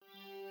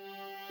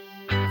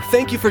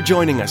Thank you for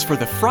joining us for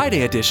the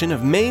Friday edition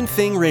of Main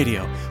Thing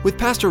Radio with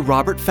Pastor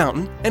Robert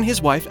Fountain and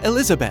his wife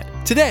Elizabeth.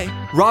 Today,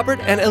 Robert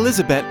and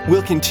Elizabeth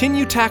will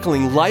continue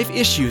tackling life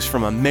issues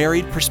from a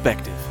married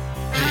perspective.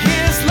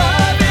 His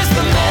love is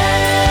the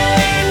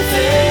main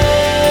thing.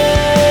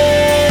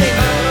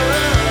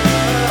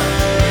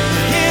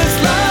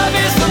 His love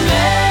is the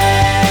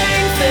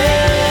main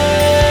thing.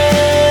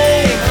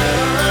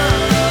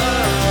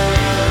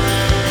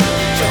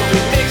 So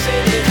we're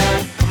mixing it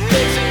up,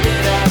 mixing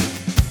it up.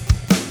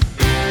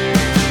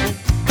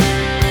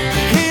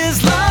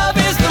 His love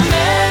is the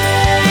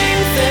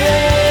main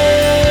thing.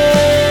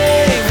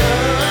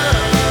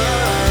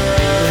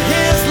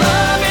 His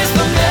love is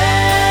the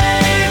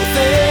main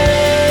thing.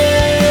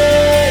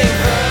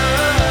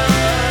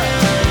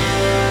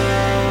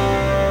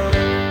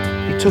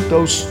 He took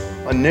those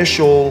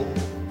initial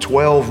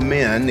 12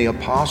 men, the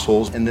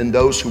apostles, and then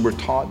those who were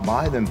taught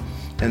by them,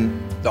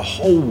 and the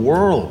whole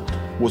world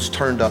was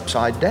turned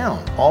upside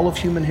down. All of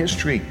human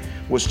history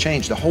was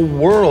changed. The whole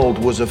world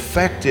was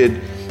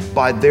affected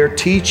by their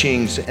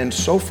teachings and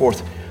so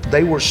forth.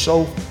 They were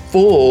so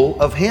full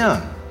of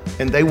Him,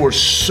 and they were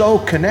so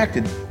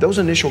connected. Those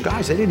initial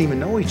guys, they didn't even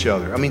know each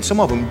other. I mean, some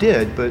of them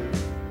did, but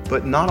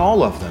not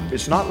all of them.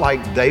 It's not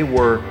like they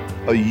were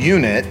a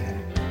unit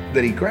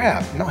that He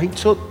grabbed. No, He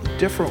took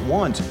different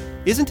ones.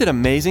 Isn't it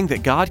amazing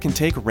that God can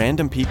take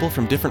random people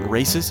from different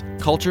races,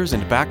 cultures,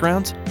 and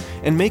backgrounds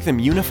and make them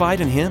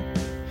unified in Him?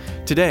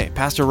 Today,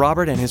 Pastor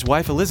Robert and his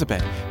wife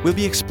Elizabeth will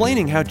be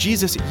explaining how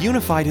Jesus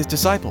unified His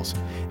disciples,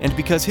 and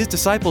because His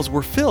disciples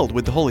were filled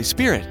with the Holy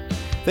Spirit,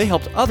 they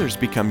helped others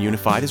become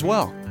unified as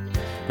well.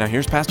 Now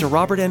here's Pastor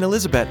Robert and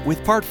Elizabeth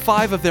with part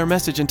 5 of their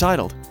message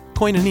entitled,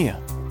 Koinonia.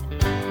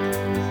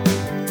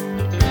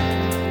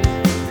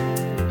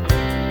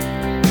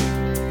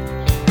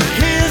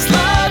 His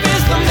love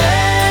is the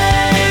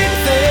main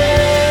thing.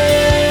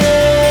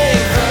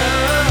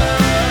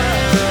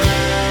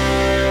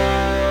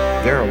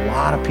 There are a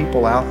lot of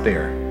people out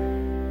there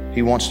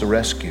He wants to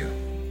rescue.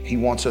 He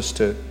wants us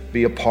to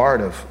be a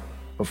part of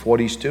what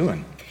He's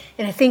doing.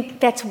 And I think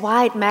that's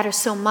why it matters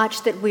so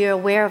much that we are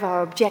aware of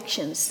our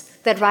objections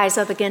that rise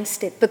up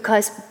against it,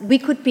 because we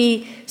could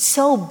be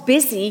so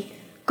busy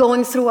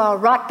going through our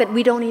rut that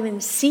we don't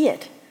even see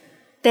it.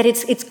 That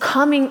it's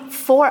coming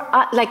for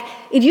us. Like,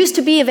 it used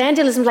to be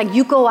evangelism, like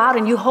you go out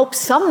and you hope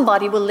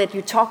somebody will let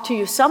you talk to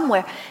you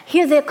somewhere.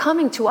 Here they're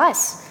coming to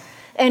us.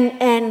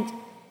 And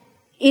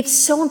it's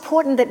so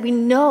important that we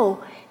know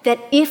that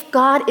if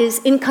God is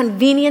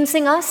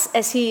inconveniencing us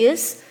as He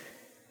is,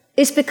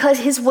 it's because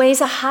His ways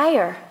are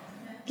higher.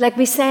 Like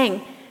we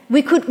sang,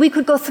 we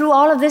could go through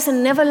all of this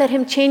and never let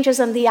Him change us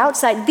on the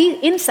outside. The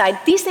inside,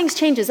 these things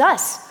changes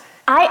us.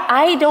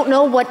 I don't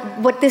know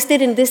what this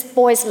did in this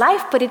boy's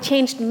life, but it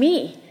changed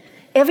me.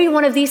 Every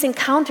one of these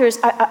encounters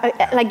are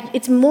like,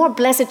 it's more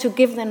blessed to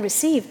give than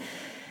receive.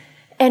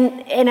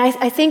 And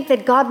I think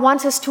that God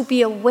wants us to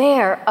be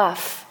aware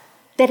of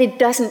that it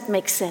doesn't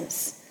make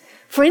sense.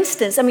 For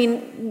instance, I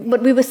mean,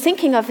 what we were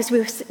thinking of is we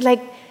were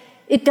like,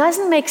 it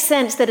doesn't make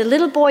sense that a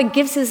little boy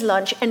gives his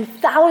lunch and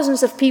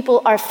thousands of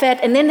people are fed,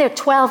 and then there are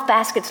 12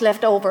 baskets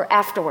left over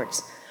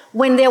afterwards,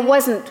 when there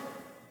wasn't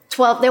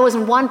 12, there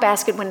wasn't one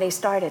basket when they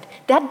started.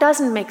 That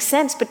doesn't make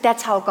sense, but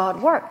that's how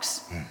God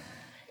works.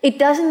 It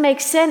doesn't make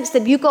sense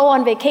that you go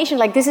on vacation,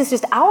 like this is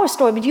just our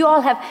story, but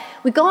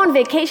we go on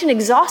vacation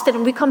exhausted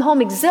and we come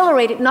home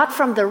exhilarated, not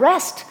from the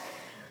rest,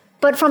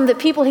 but from the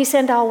people He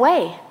sent our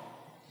way.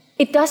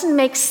 It doesn't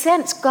make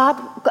sense. God,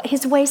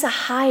 His ways are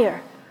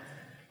higher.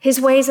 His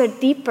ways are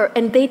deeper,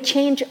 and they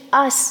change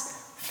us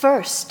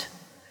first.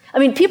 I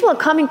mean, people are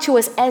coming to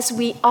us as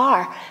we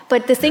are,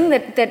 but the thing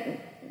that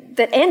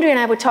Andrea and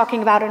I were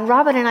talking about, and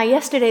Robert and I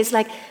yesterday, is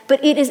like, but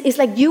it's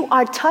like you're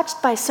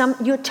touched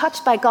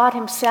by God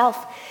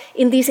Himself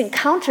in these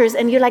encounters,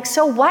 and you're like,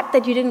 so what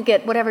that you didn't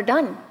get whatever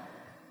done?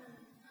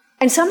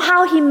 And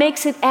somehow He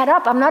makes it add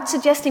up. I'm not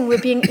suggesting we're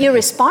being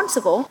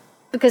irresponsible,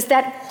 because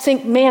that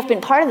thing may have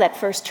been part of that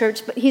first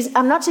church, but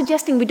I'm not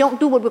suggesting we don't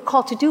do what we're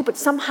called to do, but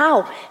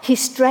somehow He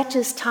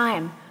stretches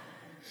time,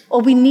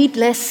 or we need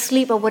less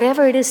sleep, or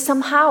whatever it is,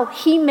 somehow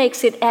He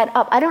makes it add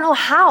up. I don't know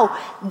how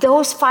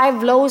those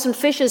 5 loaves and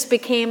fishes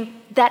became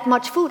that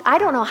much food. I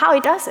don't know how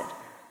He does it,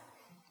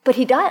 but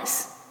He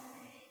does.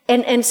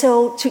 And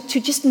so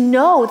to just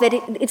know that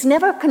it's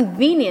never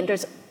convenient, or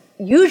it's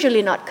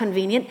usually not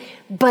convenient,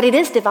 but it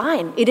is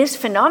divine. It is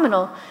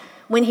phenomenal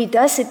when He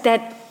does it.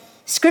 That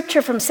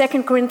scripture from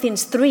 2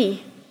 Corinthians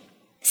 3,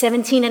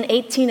 17 and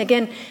 18,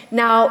 again,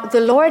 now the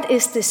Lord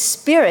is the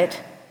Spirit.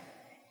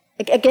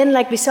 Again,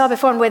 like we saw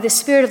before, and where the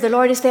Spirit of the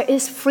Lord is, there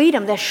is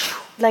freedom, there's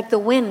like the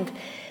wind.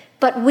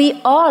 But we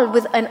all,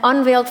 with an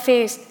unveiled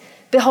face,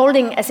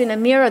 beholding as in a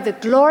mirror the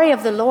glory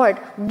of the Lord,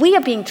 we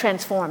are being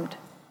transformed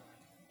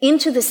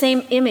into the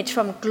same image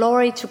from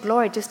glory to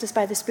glory, just as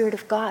by the Spirit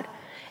of God.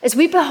 As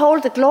we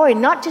behold the glory,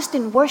 not just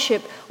in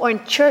worship or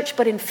in church,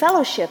 but in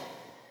fellowship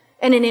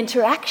and in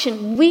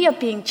interaction, we are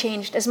being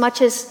changed as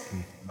much as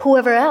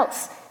whoever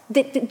else.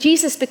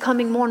 Jesus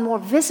becoming more and more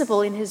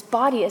visible in His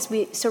body as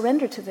we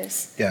surrender to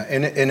this. Yeah,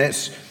 and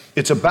it's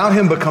It's about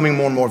him becoming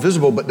more and more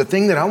visible. But the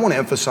thing that I want to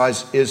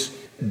emphasize is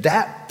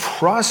that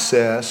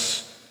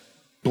process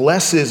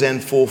blesses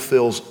and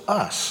fulfills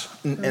us.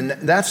 And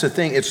that's the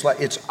thing. It's like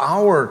it's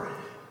our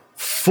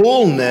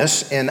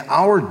fullness and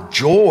our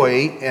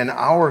joy and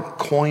our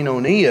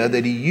koinonia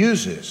that he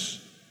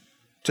uses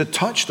to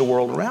touch the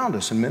world around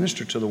us and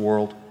minister to the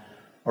world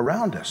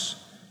around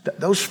us.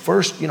 Those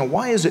first,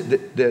 why is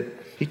it that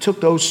he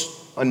took those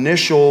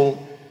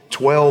initial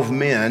 12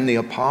 men, the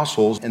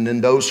apostles, and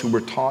then those who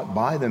were taught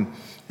by them,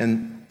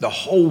 and the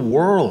whole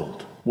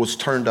world was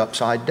turned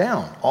upside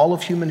down. All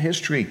of human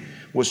history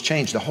was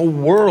changed. The whole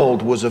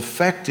world was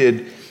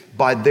affected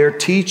by their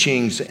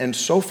teachings and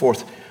so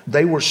forth.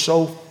 They were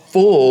so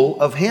full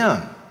of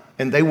him,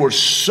 and they were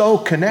so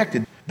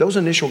connected. Those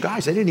initial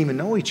guys, they didn't even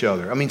know each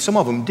other. I mean, some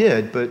of them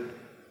did,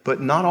 but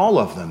not all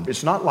of them.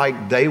 It's not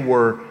like they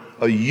were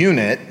a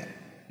unit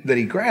that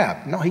he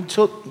grabbed. No, he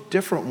took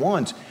different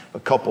ones. A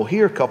couple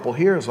here, a couple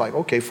here. It's like,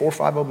 okay, 4 or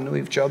 5 of them knew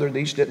each other.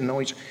 These didn't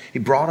know each other. He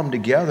brought them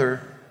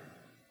together,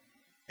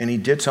 and he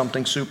did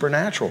something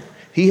supernatural.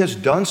 He has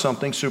done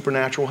something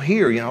supernatural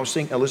here. I was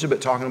thinking, Elizabeth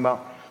talking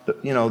about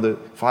the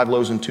 5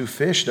 loaves and 2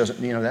 fish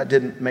doesn't, that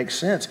didn't make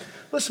sense.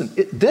 Listen,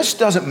 this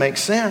doesn't make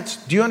sense.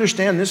 Do you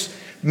understand this?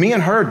 Me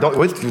and her,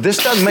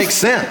 this doesn't make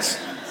sense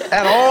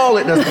at all.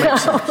 It doesn't make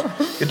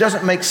sense. It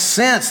doesn't make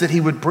sense that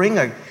he would bring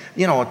a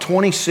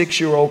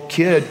 26-year-old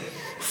kid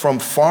from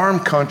farm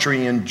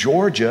country in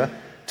Georgia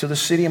to the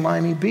city of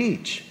Miami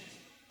Beach.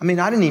 I mean,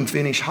 I didn't even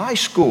finish high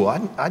school.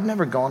 I'd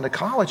never gone to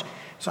college.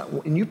 So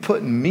when you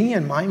put me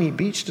in Miami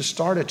Beach to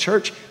start a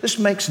church, this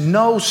makes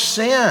no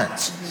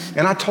sense.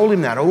 And I told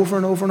him that over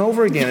and over and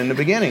over again in the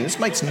beginning. This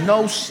makes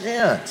no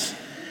sense.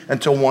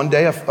 Until one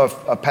day,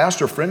 a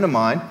pastor friend of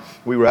mine,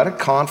 we were at a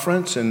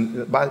conference,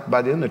 and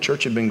by then the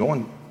church had been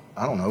going,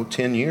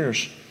 10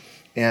 years.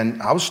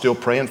 And I was still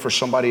praying for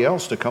somebody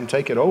else to come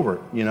take it over,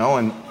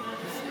 and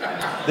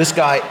this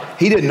guy,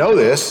 he didn't know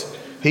this.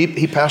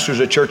 He pastors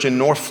a church in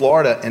North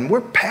Florida, and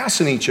we're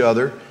passing each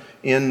other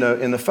in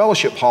the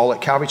fellowship hall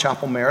at Calvary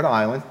Chapel, Merritt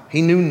Island.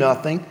 He knew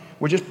nothing.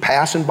 We're just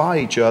passing by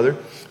each other,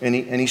 and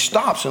he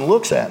stops and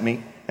looks at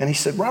me, and he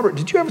said, "Robert,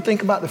 did you ever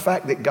think about the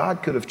fact that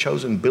God could have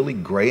chosen Billy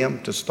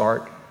Graham to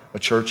start a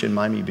church in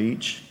Miami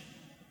Beach?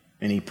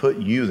 And he put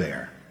you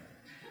there."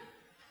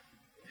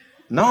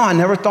 No, I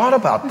never thought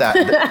about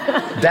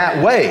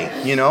that way,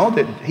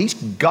 that he's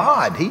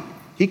God.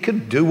 He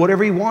could do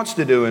whatever he wants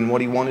to do, and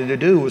what he wanted to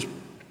do was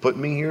put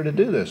me here to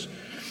do this.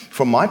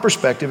 From my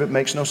perspective, it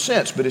makes no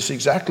sense, but it's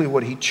exactly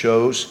what he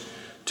chose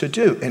to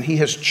do. And he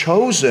has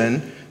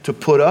chosen to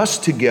put us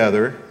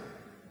together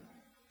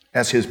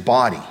as his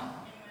body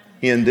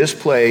in this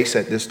place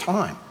at this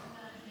time.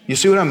 You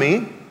see what I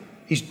mean?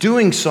 He's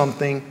doing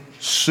something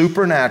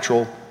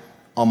supernatural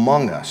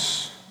among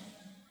us.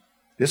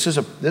 This is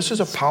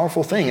a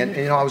powerful thing.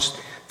 And I was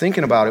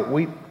thinking about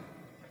it.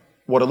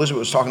 What Elizabeth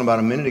was talking about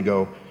a minute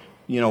ago,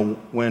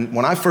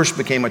 when I first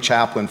became a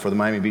chaplain for the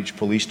Miami Beach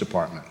Police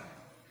Department,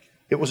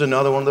 it was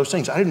another one of those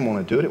things. I didn't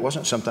want to do it. It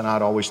wasn't something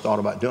I'd always thought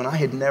about doing. I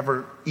had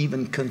never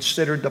even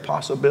considered the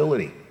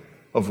possibility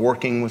of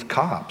working with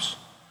cops.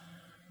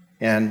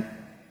 And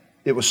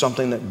it was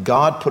something that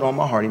God put on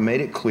my heart. He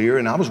made it clear.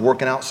 And I was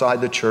working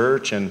outside the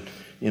church and,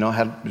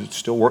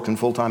 still working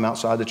full-time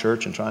outside the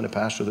church and trying to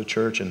pastor the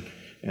church.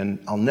 And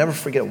I'll never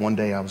forget one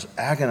day I was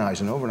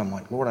agonizing over it. I'm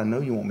like, "Lord, I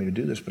know you want me to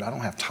do this, but I don't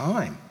have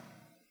time."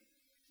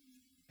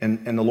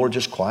 And the Lord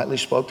just quietly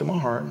spoke to my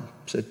heart and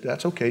said,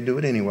 "That's okay, do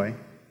it anyway."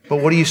 But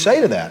what do you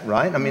say to that,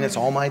 right? I mean, it's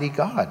Almighty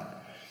God.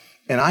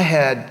 And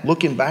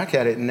looking back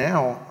at it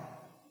now,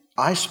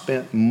 I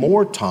spent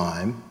more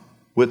time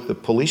with the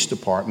police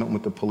department,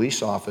 with the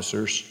police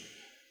officers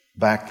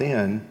back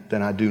then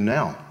than I do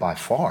now, by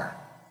far.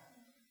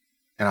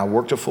 And I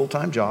worked a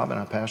full-time job, and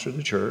I pastored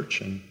the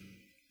church, and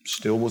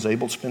still was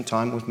able to spend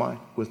time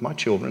with my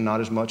children,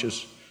 not as much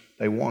as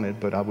they wanted,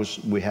 but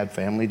we had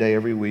family day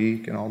every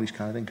week and all these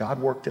kind of things. God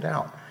worked it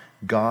out.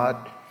 God,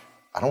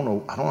 I don't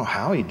know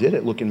how he did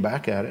it looking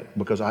back at it,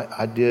 because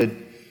I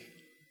did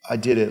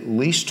at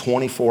least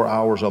 24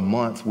 hours a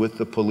month with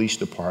the police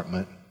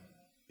department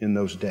in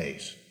those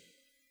days.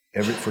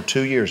 For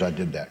 2 years I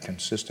did that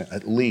consistent,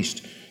 at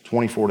least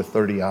 24 to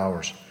 30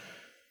 hours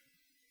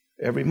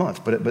every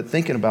month. But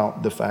thinking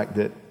about the fact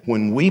that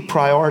when we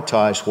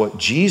prioritize what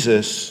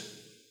Jesus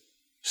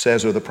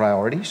says are the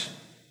priorities,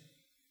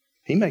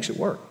 he makes it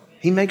work.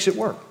 He makes it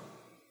work.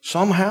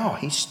 Somehow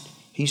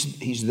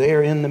he's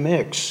there in the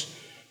mix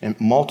and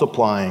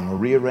multiplying or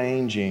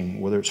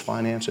rearranging, whether it's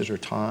finances or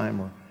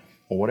time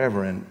or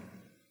whatever. And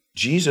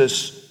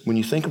Jesus, when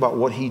you think about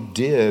what he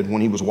did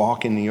when he was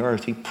walking the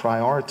earth, he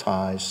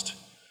prioritized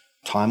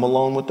time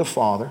alone with the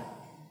Father.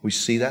 We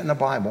see that in the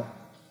Bible.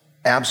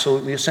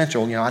 Absolutely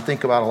essential. I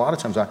think about a lot of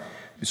times,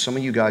 some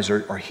of you guys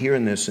are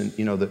hearing this, and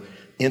the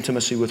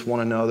intimacy with one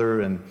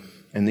another and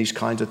these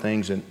kinds of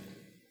things. And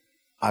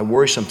I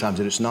worry sometimes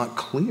that it's not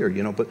clear,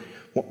 but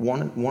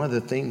one of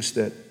the things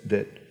that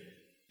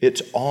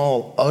it's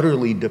all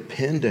utterly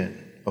dependent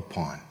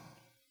upon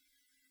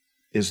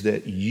is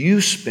that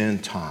you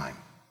spend time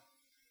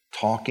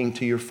talking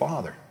to your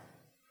Father.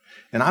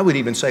 And I would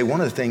even say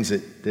one of the things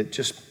that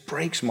just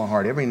breaks my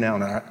heart every now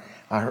and then,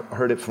 I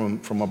heard it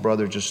from a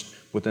brother just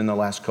within the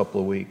last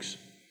couple of weeks.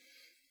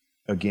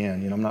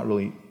 Again, I'm not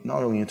really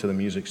into the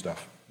music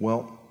stuff.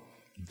 Well,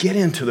 get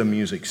into the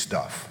music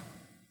stuff.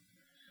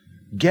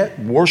 Get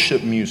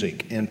worship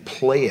music and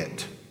play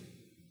it.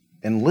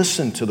 And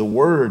listen to the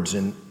words,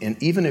 and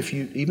even if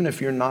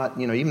you're not,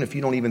 even if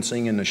you don't even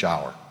sing in the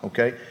shower,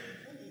 okay,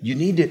 you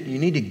need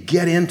to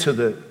get into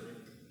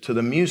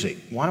the music.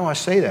 Why do I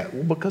say that?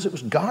 Well, because it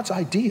was God's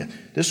idea.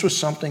 This was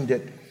something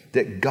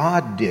that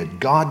God did.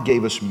 God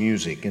gave us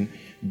music, and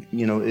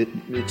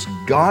it's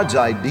God's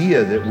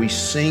idea that we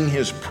sing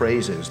His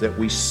praises, that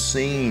we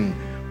sing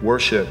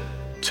worship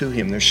to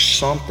Him. There's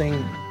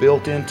something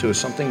built into us,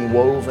 something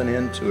woven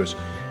into us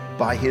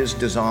by His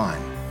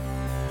design.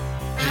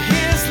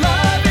 His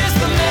love is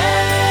the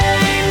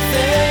main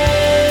thing.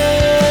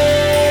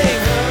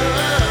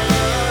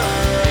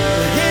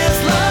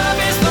 His love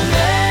is the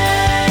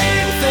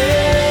main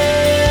thing.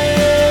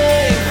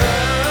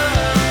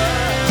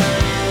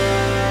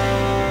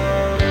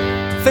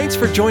 Thanks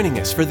for joining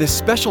us for this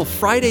special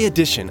Friday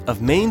edition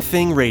of Main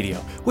Thing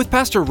Radio with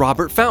Pastor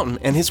Robert Fountain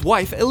and his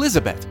wife,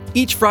 Elizabeth.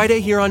 Each Friday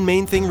here on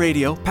Main Thing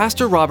Radio,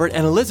 Pastor Robert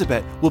and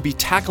Elizabeth will be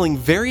tackling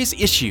various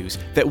issues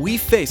that we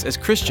face as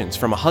Christians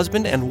from a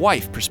husband and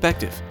wife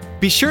perspective.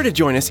 Be sure to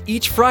join us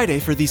each Friday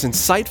for these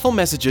insightful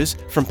messages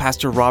from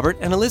Pastor Robert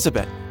and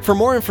Elizabeth. For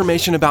more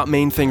information about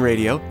Main Thing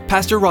Radio,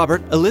 Pastor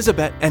Robert,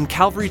 Elizabeth, and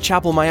Calvary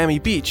Chapel, Miami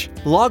Beach,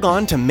 log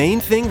on to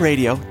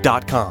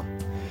mainthingradio.com.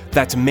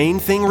 That's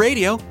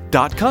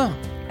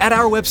mainthingradio.com. At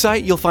our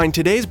website, you'll find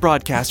today's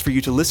broadcast for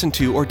you to listen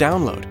to or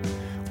download.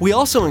 We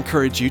also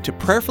encourage you to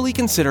prayerfully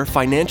consider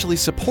financially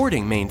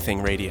supporting Main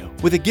Thing Radio.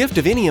 With a gift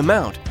of any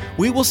amount,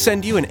 we will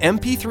send you an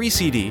MP3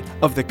 CD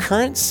of the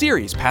current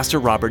series Pastor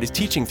Robert is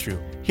teaching through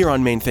here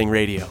on Main Thing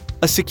Radio.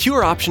 A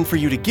secure option for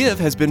you to give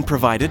has been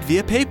provided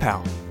via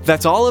PayPal.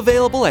 That's all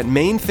available at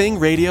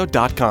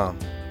mainthingradio.com.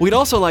 We'd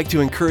also like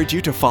to encourage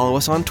you to follow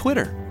us on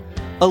Twitter.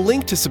 A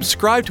link to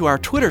subscribe to our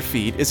Twitter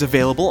feed is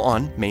available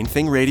on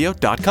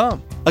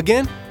mainthingradio.com.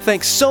 Again,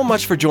 thanks so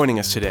much for joining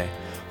us today.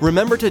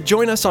 Remember to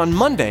join us on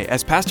Monday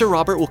as Pastor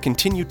Robert will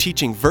continue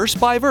teaching verse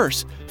by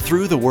verse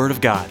through the Word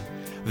of God.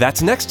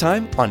 That's next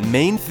time on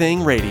Main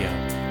Thing Radio.